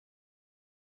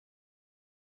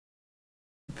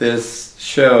this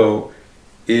show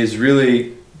is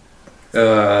really,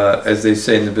 as they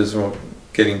say in the business world,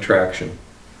 getting traction.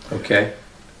 Okay?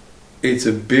 It's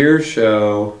a beer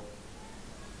show,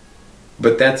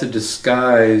 but that's a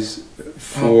disguise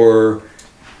for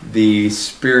the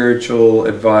spiritual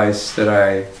advice that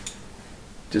I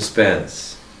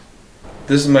dispense.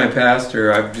 This is my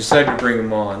pastor. I've decided to bring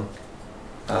him on.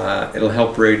 It'll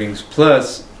help ratings.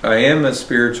 Plus, I am a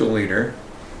spiritual leader,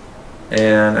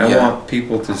 and I want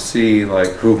people to see like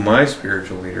who my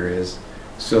spiritual leader is,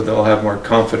 so they'll have more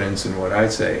confidence in what I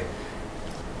say.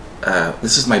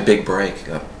 This is my big break.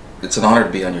 It's an honor to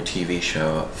be on your TV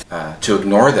show. To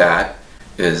ignore that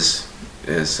is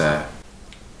it's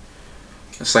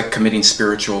like committing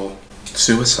spiritual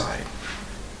suicide.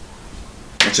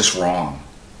 It's just wrong.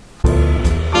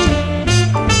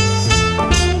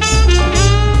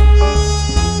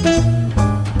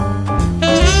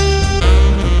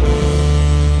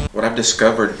 What I've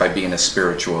discovered by being a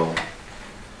spiritual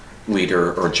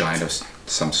leader or giant of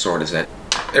some sort is that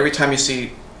every time you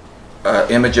see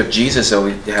an image of Jesus, though,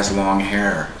 he has long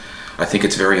hair. I think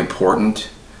it's very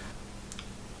important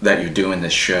that you're doing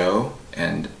this show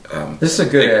and this is a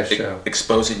good ass show.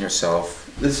 Exposing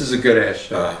yourself. This is a good ass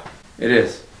show. It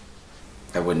is.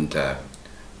 I wouldn't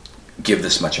give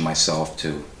this much of myself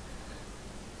to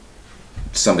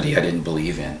somebody I didn't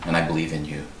believe in, and I believe in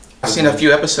you. I've seen a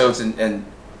few episodes, and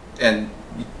it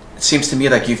seems to me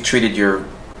like you've treated your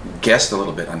guest a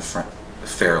little bit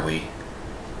unfairly,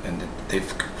 and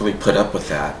they've really put up with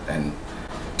that, and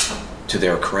to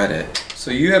their credit. So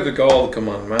you have the gall to come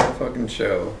on my fucking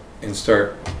show and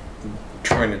start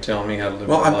trying to tell me how to live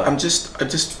my life. I'm just.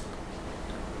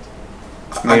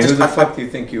 who the fuck do you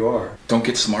think you are? Don't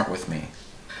get smart with me.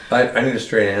 I need a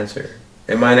straight answer.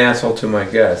 Am I an asshole to my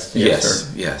guest?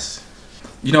 Yes, yes.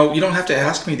 You know, you don't have to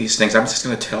ask me these things. I'm just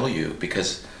going to tell you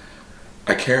because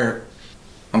I care.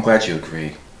 I'm glad you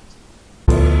agree.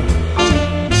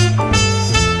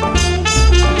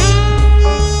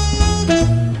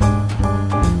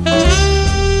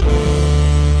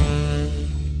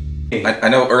 I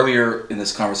know earlier in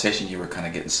this conversation you were kind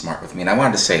of getting smart with me, and I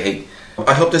wanted to say, hey,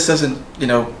 I hope this doesn't, you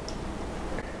know,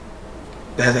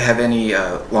 have any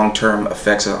long-term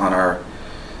effects on our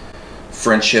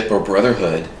friendship or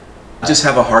brotherhood. I just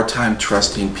have a hard time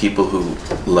trusting people who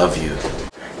love you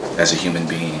as a human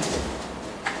being.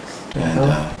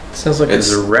 And sounds like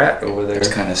there's a rat over there.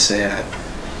 It's kind of sad.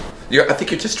 I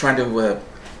think you're just trying to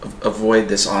avoid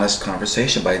this honest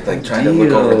conversation by like trying to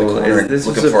look over the corner and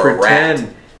looking for a rat.